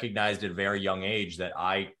I recognized at a very young age that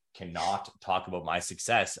I cannot talk about my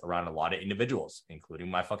success around a lot of individuals,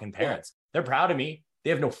 including my fucking parents. They're proud of me. They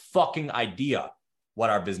have no fucking idea what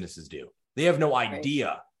our businesses do. They have no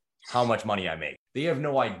idea how much money I make. They have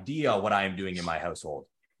no idea what I am doing in my household.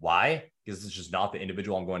 Why? Because it's just not the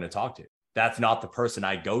individual I'm going to talk to. That's not the person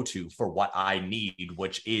I go to for what I need,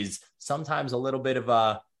 which is sometimes a little bit of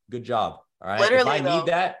a good job. All right. Literally, if I need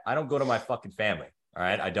that, I don't go to my fucking family. All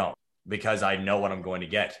right. I don't, because I know what I'm going to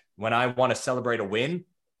get. When I want to celebrate a win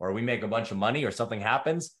or we make a bunch of money or something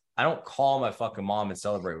happens, I don't call my fucking mom and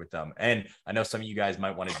celebrate with them. And I know some of you guys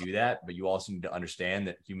might want to do that, but you also need to understand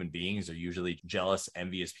that human beings are usually jealous,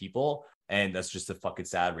 envious people. And that's just a fucking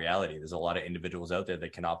sad reality. There's a lot of individuals out there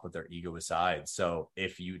that cannot put their ego aside. So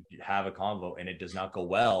if you have a convo and it does not go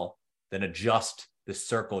well, then adjust the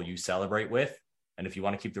circle you celebrate with. And if you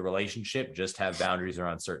want to keep the relationship, just have boundaries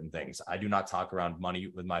around certain things. I do not talk around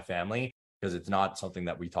money with my family because it's not something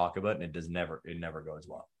that we talk about, and it never goes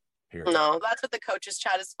well. Period. No, that's what the coaches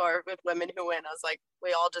chat is for with women who win. I was like,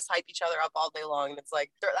 we all just hype each other up all day long. And it's like,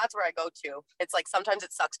 that's where I go to. It's like, sometimes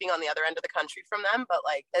it sucks being on the other end of the country from them, but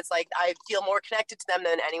like, it's like, I feel more connected to them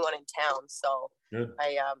than anyone in town. So good.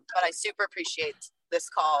 But I super appreciate this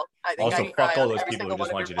call. I think also fuck all those people who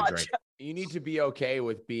just want you to drink. You need to be okay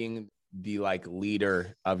with being the like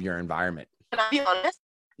leader of your environment. Can I be honest?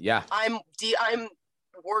 Yeah. I'm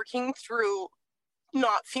working through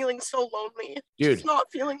not feeling so lonely. Dude, just not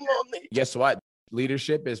feeling lonely. Guess what?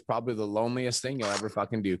 Leadership is probably the loneliest thing you'll ever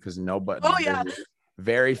fucking do, because nobody,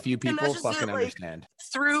 very few people fucking understand.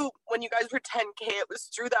 Through when you guys were 10K, it was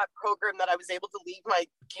through that program that I was able to leave my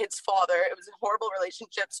kid's father. It was a horrible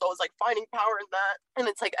relationship, so I was like finding power in that. And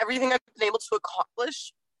it's like everything I've been able to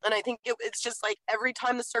accomplish. And I think it's just like every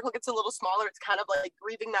time the circle gets a little smaller, it's kind of like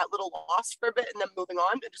grieving that little loss for a bit and then moving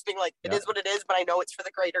on and just being like, it is what it is, but I know it's for the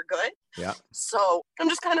greater good. Yeah. So I'm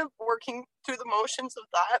just kind of working through the motions of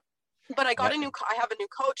that. But I have a new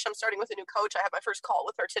coach. I'm starting with a new coach. I have my first call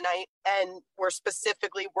with her tonight. And we're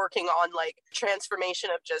specifically working on like transformation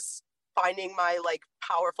of just finding my like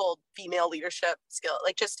powerful female leadership skill,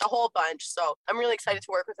 like just a whole bunch. So I'm really excited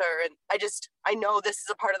to work with her. And I know this is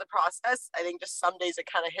a part of the process. I think just some days it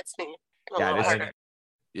kind of hits me.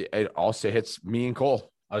 It also hits me and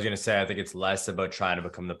Cole. I was going to say, I think it's less about trying to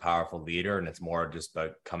become the powerful leader, and it's more just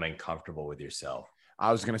about becoming comfortable with yourself.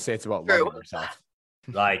 I was going to say it's about loving yourself.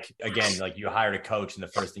 Like, again, like you hired a coach and the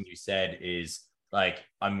first thing you said is like,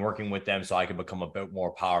 I'm working with them so I can become a bit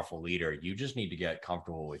more powerful leader. You just need to get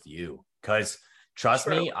comfortable with you, because trust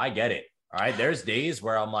me, I get it. All right. There's days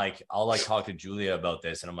where I'm like, I'll like talk to Julia about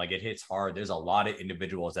this and I'm like, it hits hard. There's a lot of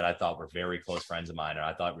individuals that I thought were very close friends of mine and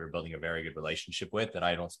I thought we were building a very good relationship with that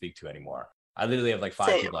I don't speak to anymore. I literally have like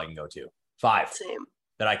 5 people I can go to. 5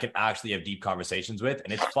 that I can actually have deep conversations with.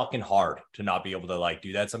 And it's fucking hard to not be able to like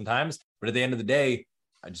do that sometimes. But at the end of the day,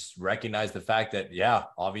 I just recognize the fact that, yeah,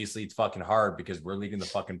 obviously it's fucking hard because we're leading the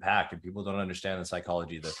fucking pack and people don't understand the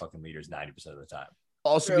psychology of the fucking leaders 90% of the time.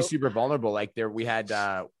 Also be super vulnerable. Like we had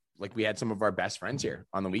some of our best friends here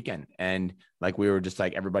on the weekend and like, we were just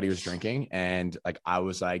like, everybody was drinking. And like, I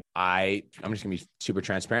was like, I'm just gonna be super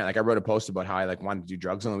transparent. Like I wrote a post about how I like wanted to do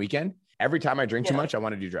drugs on the weekend. Every time I drink too much, I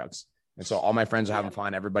want to do drugs. And so all my friends are having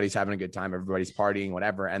fun. Everybody's having a good time. Everybody's partying,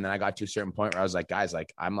 whatever. And then I got to a certain point where I was like, guys,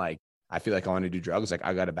 like, I feel like I want to do drugs. Like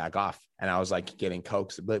I got to back off. And I was like getting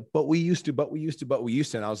cokes, but we used to.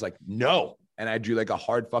 And I was like, no. And I drew like a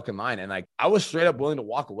hard fucking line. And like, I was straight up willing to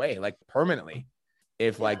walk away, like permanently.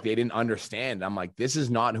 If like, they didn't understand, I'm like, this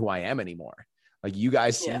is not who I am anymore. Like you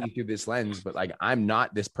guys see me through this lens, but like, I'm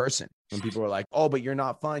not this person. When people are like, oh, but you're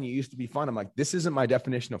not fun. You used to be fun. I'm like, this isn't my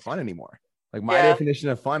definition of fun anymore. Like my definition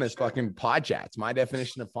of fun is fucking pod chats. My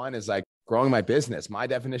definition of fun is like growing my business. My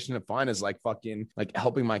definition of fun is like fucking like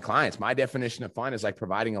helping my clients. My definition of fun is like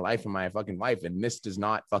providing a life for my fucking wife. And this does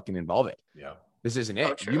not fucking involve it. Yeah. This isn't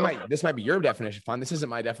it. This might be your definition of fun. This isn't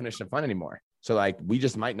my definition of fun anymore. So like, we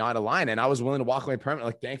just might not align. And I was willing to walk away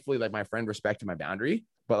permanently. Like, thankfully, like my friend respected my boundary,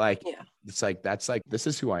 but like, it's like, that's like, this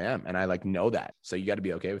is who I am. And I like know that. So you got to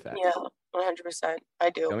be okay with that. Yeah, 100%. I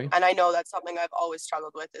do. Feel me? And I know that's something I've always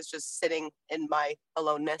struggled with is just sitting in my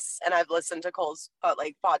aloneness. And I've listened to Cole's podcast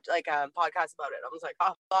about it. I was like,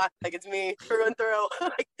 oh, fuck, like it's me through and through.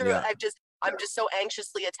 I'm just so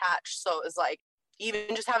anxiously attached. So it's like,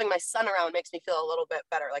 even just having my son around makes me feel a little bit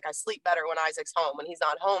better. Like I sleep better when Isaac's home. When he's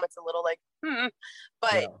not home, it's a little like,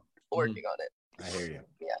 but working on it. I hear you.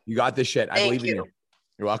 Yeah. You got this shit. I believe in you.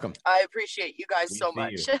 You're welcome. I appreciate you guys so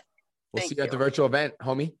much. We'll see you at the virtual event,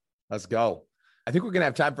 homie. Let's go. I think we're going to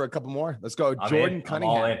have time for a couple more. Let's go. Jordan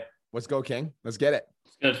Cunningham. Let's go, King. Let's get it.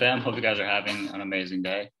 Good, fam. Hope you guys are having an amazing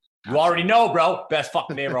day. You already know, bro. Best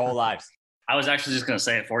fucking day of our whole lives. I was actually just going to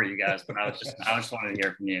say it for you guys, but I just wanted to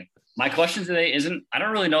hear from you. My question today I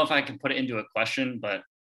don't really know if I can put it into a question, but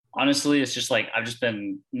honestly, it's just like, I've just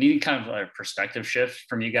been needing kind of a perspective shift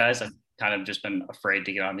from you guys. I've kind of just been afraid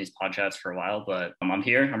to get on these podcasts for a while, but I'm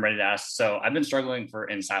here. I'm ready to ask. So I've been struggling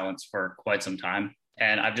in silence for quite some time.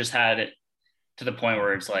 And I've just had it to the point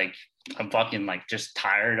where it's like, I'm fucking like just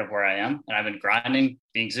tired of where I am. And I've been grinding,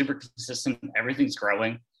 being super consistent. Everything's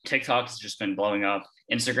growing. TikTok has just been blowing up.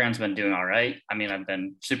 Instagram's been doing all right. I mean, I've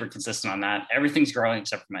been super consistent on that. Everything's growing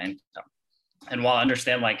except for my income. And while I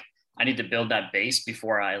understand, like, I need to build that base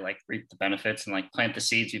before I like reap the benefits and like plant the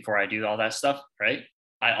seeds before I do all that stuff, right?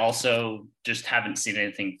 I also just haven't seen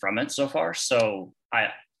anything from it so far. So I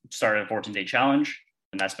started a 14-day challenge,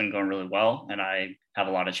 and that's been going really well. And I have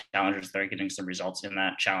a lot of challengers that are getting some results in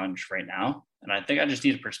that challenge right now. And I think I just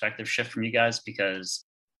need a perspective shift from you guys because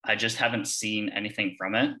I just haven't seen anything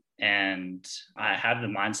from it. And I have the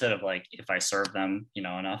mindset of like, if I serve them,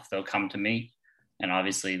 enough, they'll come to me. And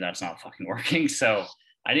obviously that's not fucking working. So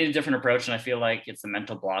I need a different approach. And I feel like it's the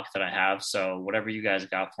mental block that I have. So whatever you guys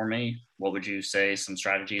got for me, what would you say some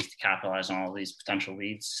strategies to capitalize on all these potential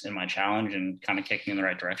leads in my challenge and kind of kick me in the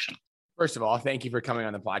right direction? First of all, thank you for coming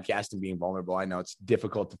on the podcast and being vulnerable. I know it's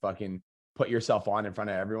difficult to fucking put yourself on in front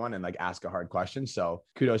of everyone and like ask a hard question. So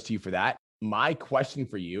kudos to you for that. My question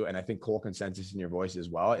for you, and I think Cole consensus in your voice as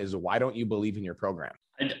well, is why don't you believe in your program?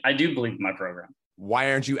 I do believe in my program.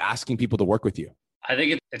 Why aren't you asking people to work with you? I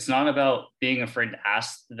think it's not about being afraid to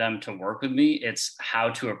ask them to work with me. It's how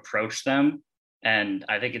to approach them. And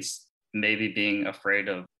I think it's maybe being afraid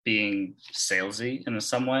of being salesy in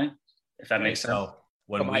some way, if that makes sense. So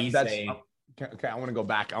when we say, okay, I want to go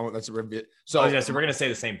back. Let's review. So we're going to say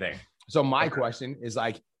the same thing. So my question is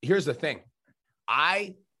like, here's the thing.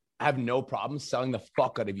 I have no problem selling the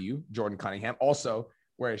fuck out of you, Jordan Cunningham. Also,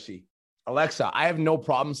 where is she? Alexa, I have no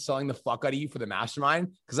problem selling the fuck out of you for the mastermind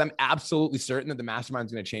because I'm absolutely certain that the mastermind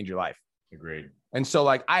is going to change your life. Agreed. And so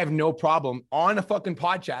like, I have no problem on a fucking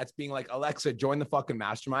podcast being like, Alexa, join the fucking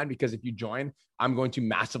mastermind because if you join, I'm going to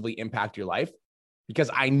massively impact your life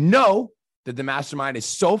because I know that the mastermind is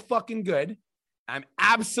so fucking good. I'm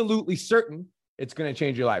absolutely certain it's going to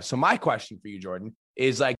change your life. So my question for you, Jordan,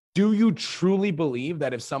 is like, do you truly believe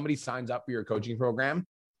that if somebody signs up for your coaching program,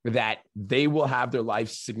 that they will have their life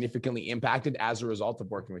significantly impacted as a result of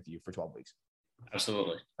working with you for 12 weeks?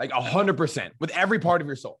 Absolutely. Like 100% with every part of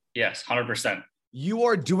your soul. Yes, 100%. You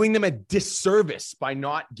are doing them a disservice by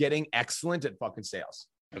not getting excellent at fucking sales.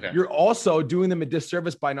 Okay. You're also doing them a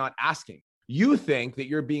disservice by not asking. You think that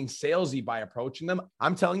you're being salesy by approaching them.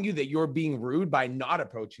 I'm telling you that you're being rude by not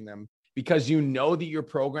approaching them because you know that your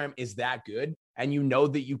program is that good and you know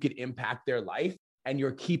that you could impact their life and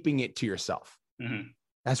you're keeping it to yourself. Mm-hmm.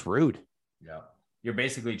 That's rude. Yeah. You're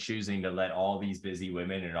basically choosing to let all these busy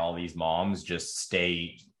women and all these moms just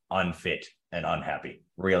stay unfit and unhappy.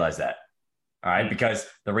 Realize that. All right. Because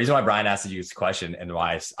the reason why Brian asked you this question and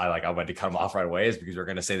why I went to cut him off right away is because we're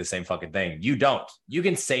going to say the same fucking thing. You don't. You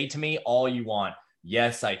can say to me all you want.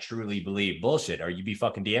 Yes, I truly believe bullshit. Or you be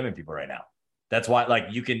fucking DMing people right now. That's why,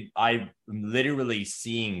 I'm literally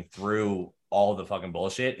seeing through all the fucking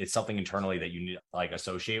bullshit. It's something internally that you need to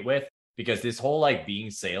associate with because this whole being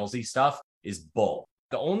salesy stuff is bull.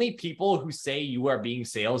 The only people who say you are being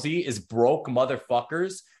salesy is broke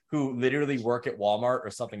motherfuckers who literally work at Walmart or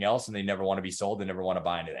something else and they never want to be sold. They never want to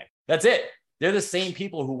buy anything. That's it. They're the same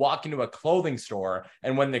people who walk into a clothing store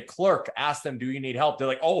and when the clerk asks them, do you need help? They're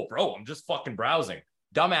like, oh, bro, I'm just fucking browsing.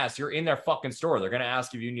 Dumbass, you're in their fucking store. They're going to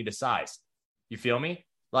ask if you need a size. You feel me?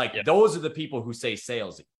 Like those are the people who say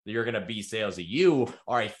salesy. You're going to be salesy. You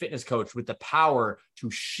are a fitness coach with the power to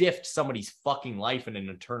shift somebody's fucking life in an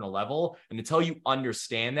internal level. And until you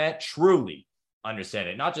understand that, truly understand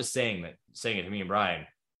it, not just saying it to me and Brian,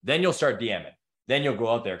 then you'll start DMing. Then you'll go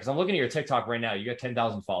out there. Because I'm looking at your TikTok right now. You got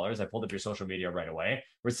 10,000 followers. I pulled up your social media right away.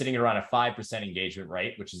 We're sitting at around a 5% engagement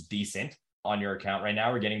rate, which is decent on your account right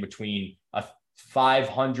now. We're getting between a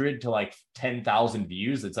 500 to like 10,000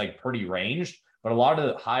 views. It's like pretty ranged. But a lot of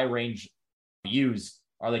the high range views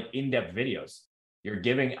are like in-depth videos. You're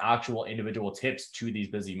giving actual individual tips to these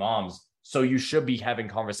busy moms. So you should be having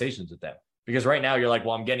conversations with them. Because right now you're like,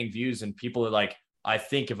 well, I'm getting views and people are like, I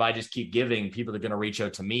think if I just keep giving, people are going to reach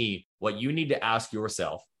out to me. What you need to ask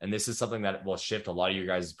yourself, and this is something that will shift a lot of your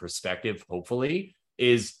guys' perspective, hopefully,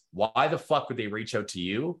 is why the fuck would they reach out to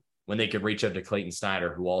you when they could reach out to Clayton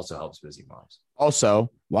Snyder, who also helps busy moms?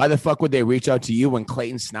 Also, why the fuck would they reach out to you when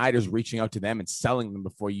Clayton Snyder's reaching out to them and selling them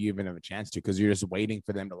before you even have a chance to? Because you're just waiting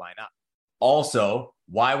for them to line up. Also,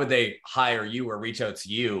 why would they hire you or reach out to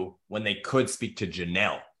you when they could speak to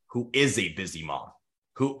Janelle, who is a busy mom,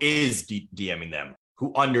 who is DMing them,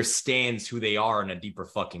 who understands who they are on a deeper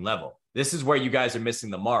fucking level? This is where you guys are missing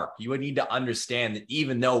the mark. You would need to understand that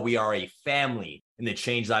even though we are a family in the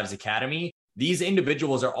Change Lives Academy, these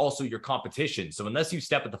individuals are also your competition. So unless you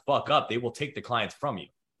step it the fuck up, they will take the clients from you.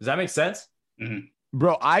 Does that make sense? Mm-hmm.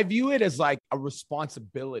 Bro, I view it as like a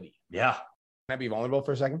responsibility. Yeah. Can I be vulnerable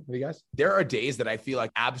for a second with you guys? There are days that I feel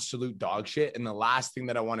like absolute dog shit. And the last thing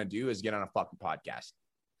that I want to do is get on a fucking podcast.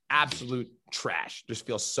 Absolute trash. Just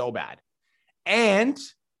feels so bad. And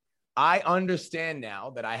I understand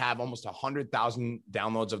now that I have almost 100,000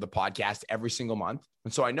 downloads of the podcast every single month.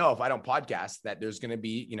 And so I know if I don't podcast that there's going to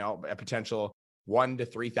be, you know, a potential 1,000 to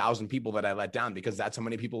 3,000 people that I let down because that's how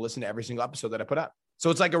many people listen to every single episode that I put up. So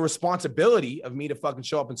it's like a responsibility of me to fucking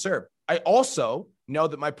show up and serve. I also know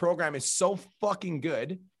that my program is so fucking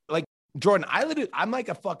good. Like Jordan, I'm like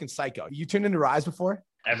a fucking psycho. You tuned into Rise before?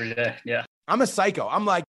 Every day. Yeah. I'm a psycho. I'm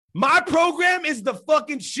like, my program is the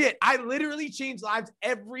fucking shit. I literally change lives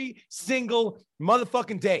every single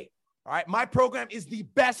motherfucking day. All right. My program is the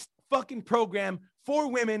best fucking program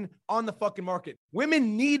for women on the fucking market.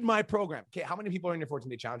 Women need my program. Okay. How many people are in your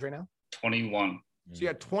 14-day challenge right now? 21. So you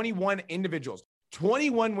have 21 individuals.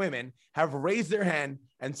 21 women have raised their hand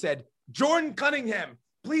and said, Jordan Cunningham,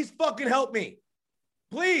 please fucking help me.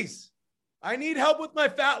 Please. I need help with my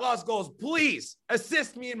fat loss goals. Please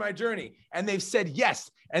assist me in my journey. And they've said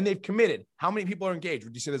yes. And they've committed. How many people are engaged?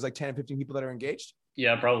 Would you say there's like 10 or 15 people that are engaged?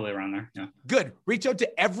 Yeah, probably around there. Yeah. Good. Reach out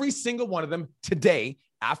to every single one of them today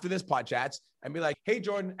after this podcast and be like, hey,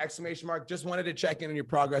 Jordan, ! Just wanted to check in on your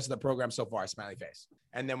progress of the program so far, smiley face.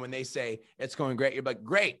 And then when they say it's going great, you're like,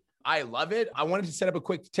 great. I love it. I wanted to set up a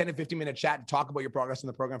quick 10 to 15 minute chat to talk about your progress in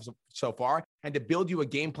the program so far and to build you a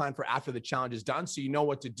game plan for after the challenge is done. So you know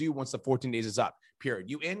what to do once the 14 days is up, period.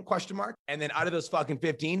 You in ? And then out of those fucking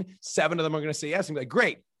 15, 7 of them are going to say yes and be like,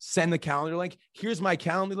 great, send the calendar link. Here's my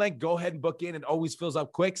calendar link. Go ahead and book in. It always fills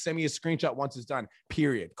up quick. Send me a screenshot once it's done,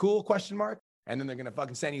 period. Cool ? And then they're going to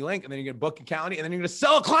fucking send you a link and then you're going to book a calendar and then you're going to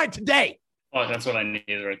sell a client today. Oh, that's what I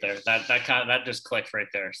needed right there. That just clicked right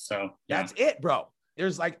there. So that's it, bro.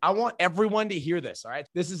 There's like, I want everyone to hear this. All right.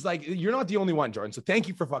 This is like, you're not the only one, Jordan. So thank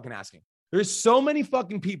you for fucking asking. There's so many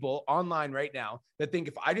fucking people online right now that think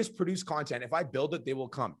if I just produce content, if I build it, they will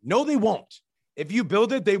come. No, they won't. If you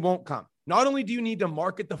build it, they won't come. Not only do you need to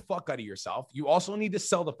market the fuck out of yourself, you also need to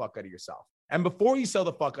sell the fuck out of yourself. And before you sell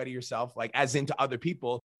the fuck out of yourself, like as into other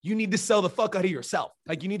people, you need to sell the fuck out of yourself.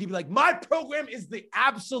 Like you need to be like, my program is the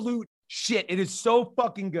absolute shit. It is so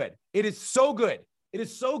fucking good. It is so good. It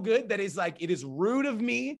is so good that it's like, it is rude of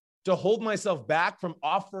me to hold myself back from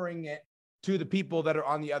offering it to the people that are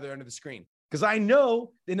on the other end of the screen. Because I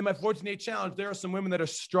know that in my 14-day challenge, there are some women that are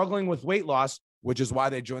struggling with weight loss, which is why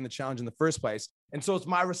they joined the challenge in the first place. And so it's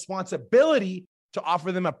my responsibility to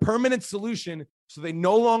offer them a permanent solution so they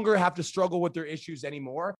no longer have to struggle with their issues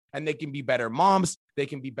anymore. And they can be better moms. They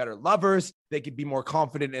can be better lovers. They can be more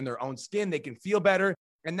confident in their own skin. They can feel better.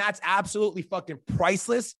 And that's absolutely fucking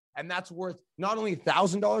priceless. And that's worth not only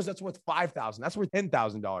 $1,000, that's worth $5,000. That's worth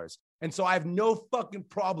 $10,000. And so I have no fucking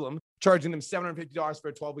problem charging them $750 for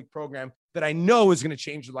a 12-week program that I know is going to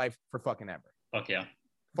change your life for fucking ever. Fuck yeah.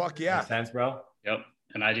 Fuck yeah. Makes sense, bro. Yep.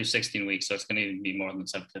 And I do 16 weeks, so it's going to be more than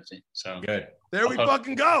 750. So good. There we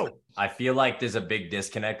fucking go. I feel like there's a big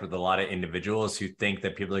disconnect with a lot of individuals who think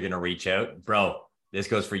that people are going to reach out. Bro, this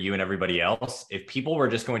goes for you and everybody else. If people were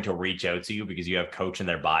just going to reach out to you because you have coach in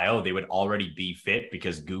their bio, they would already be fit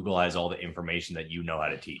because Google has all the information that you know how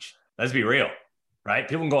to teach. Let's be real, right?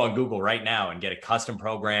 People can go on Google right now and get a custom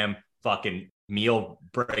program, fucking meal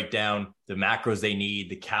breakdown, the macros they need,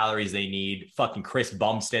 the calories they need, fucking Chris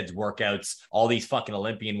Bumstead's workouts, all these fucking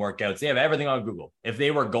Olympian workouts. They have everything on Google. If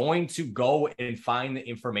they were going to go and find the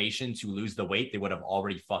information to lose the weight, they would have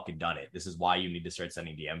already fucking done it. This is why you need to start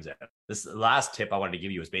sending DMs out. This last tip I wanted to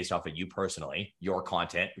give you is based off of you personally, your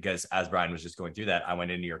content, because as Brian was just going through that, I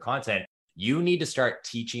went into your content. You need to start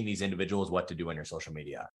teaching these individuals what to do on your social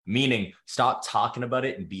media, meaning stop talking about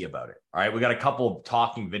it and be about it. All right. We got a couple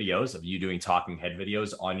talking videos of you doing talking head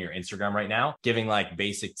videos on your Instagram right now, giving like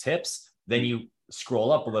basic tips. Then you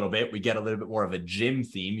scroll up a little bit. We get a little bit more of a gym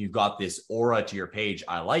theme. You've got this aura to your page.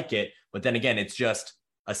 I like it. But then again, it's just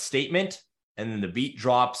a statement and then the beat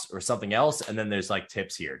drops or something else. And then there's like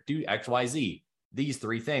tips here. Do X, Y, Z, these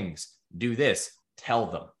 3 things, do this, tell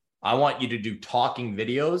them. I want you to do talking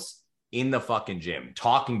videos in the fucking gym,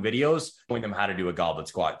 talking videos, showing them how to do a goblet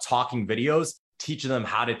squat, talking videos, teaching them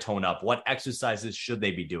how to tone up. What exercises should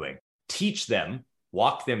they be doing? Teach them,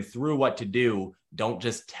 walk them through what to do. Don't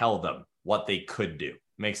just tell them what they could do.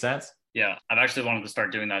 Make sense? Yeah, I've actually wanted to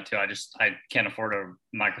start doing that too. I can't afford a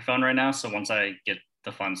microphone right now. So once I get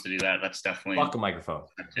the funds to do that, that's definitely. Fuck a microphone.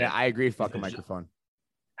 Yeah, I agree. Fuck a microphone.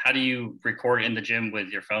 How do you record in the gym with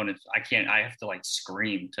your phone? If I have to like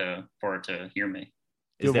scream for it to hear me.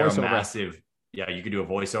 Is there a massive, you could do a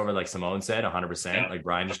voiceover like Simone said, 100%, like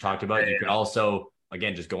Brian just talked about. You could also,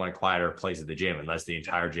 again, just go in a quieter place at the gym unless the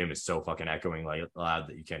entire gym is so fucking echoing like loud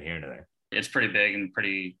that you can't hear anything. It's pretty big and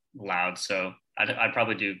pretty loud. So I'd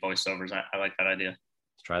probably do voiceovers. I like that idea.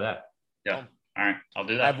 Let's try that. Yeah. All right. I'll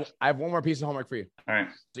do that. I have one more piece of homework for you. All right.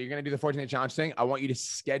 So you're going to do the 14-day challenge thing. I want you to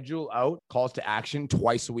schedule out calls to action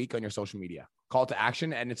twice a week on your social media. Call to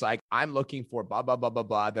action. And it's like, I'm looking for blah, blah, blah, blah,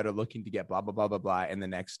 blah, that are looking to get blah, blah, blah, blah, blah in the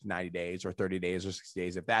next 90 days or 30 days or 60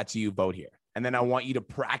 days. If that's you, vote here. And then I want you to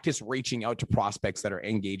practice reaching out to prospects that are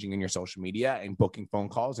engaging in your social media and booking phone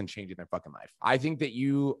calls and changing their fucking life. I think that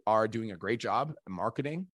you are doing a great job at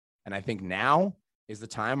marketing. And I think now is the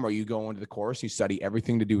time where you go into the course, you study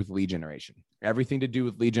everything to do with lead generation, everything to do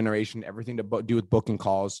with booking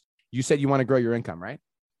calls. You said you want to grow your income, right?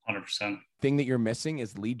 100%. Thing that you're missing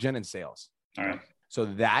is lead gen and sales. All right. So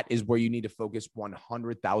that is where you need to focus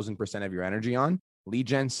 100,000% of your energy on. Lead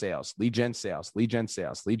gen, sales, lead gen, sales, lead gen,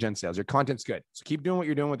 sales, lead gen, sales. Your content's good. So keep doing what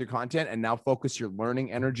you're doing with your content and now focus your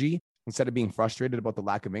learning energy. Instead of being frustrated about the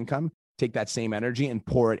lack of income, take that same energy and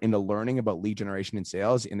pour it into learning about lead generation and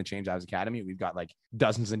sales in the Change Lives Academy. We've got like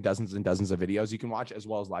dozens and dozens and dozens of videos you can watch, as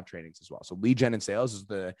well as live trainings as well. So lead gen and sales is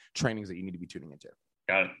the trainings that you need to be tuning into.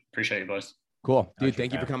 Got it. Appreciate you, boys. Cool. Dude,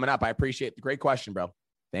 thank you for coming up. I appreciate the great question, bro.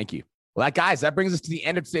 Thank you. Well, guys, that brings us to the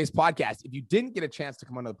end of today's podcast. If you didn't get a chance to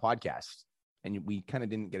come onto the podcast and we kind of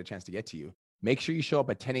didn't get a chance to get to you, make sure you show up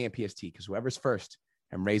at 10 a.m. PST because whoever's first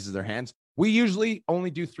and raises their hands, we usually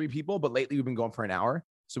only do 3 people, but lately we've been going for an hour.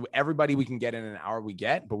 So everybody we can get in an hour we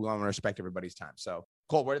get, but we want to respect everybody's time. So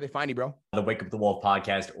Cole, where do they find you, bro? The Wake Up the Wolf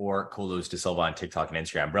podcast or Colo's DaSilva on TikTok and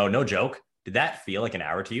Instagram. Bro, no joke. Did that feel like an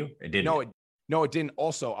hour to you? It didn't. No, it didn't.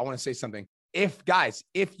 Also, I want to say something. If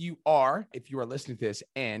you are listening to this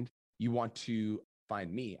and you want to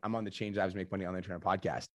find me, I'm on the Change Lives Make Money on the Internet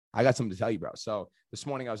podcast. I got something to tell you, bro. So this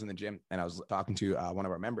morning I was in the gym and I was talking to one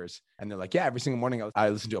of our members and they're like, yeah, every single morning I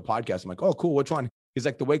listen to a podcast. I'm like, oh, cool. Which one? He's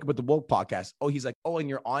like, the Wake Up with the Wolf podcast. Oh, he's like, oh, and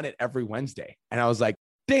you're on it every Wednesday. And I was like,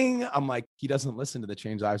 ding. I'm like, he doesn't listen to the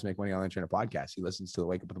Change Lives Make Money on the Internet podcast. He listens to the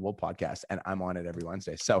Wake Up with the Wolf podcast and I'm on it every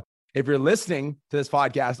Wednesday. So if you're listening to this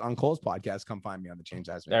podcast on Cole's podcast, come find me on the Change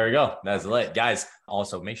Lives. There we go. That's lit. Guys,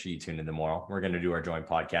 also make sure you tune in tomorrow. We're going to do our joint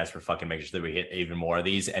podcast. We're fucking making sure that we hit even more of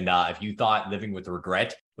these. And if you thought Living with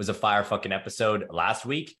Regret was a fire fucking episode last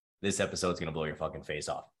week, this episode's going to blow your fucking face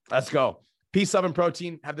off. Let's go. Peace, love, and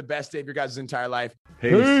protein. Have the best day of your guys' entire life.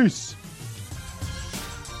 Peace.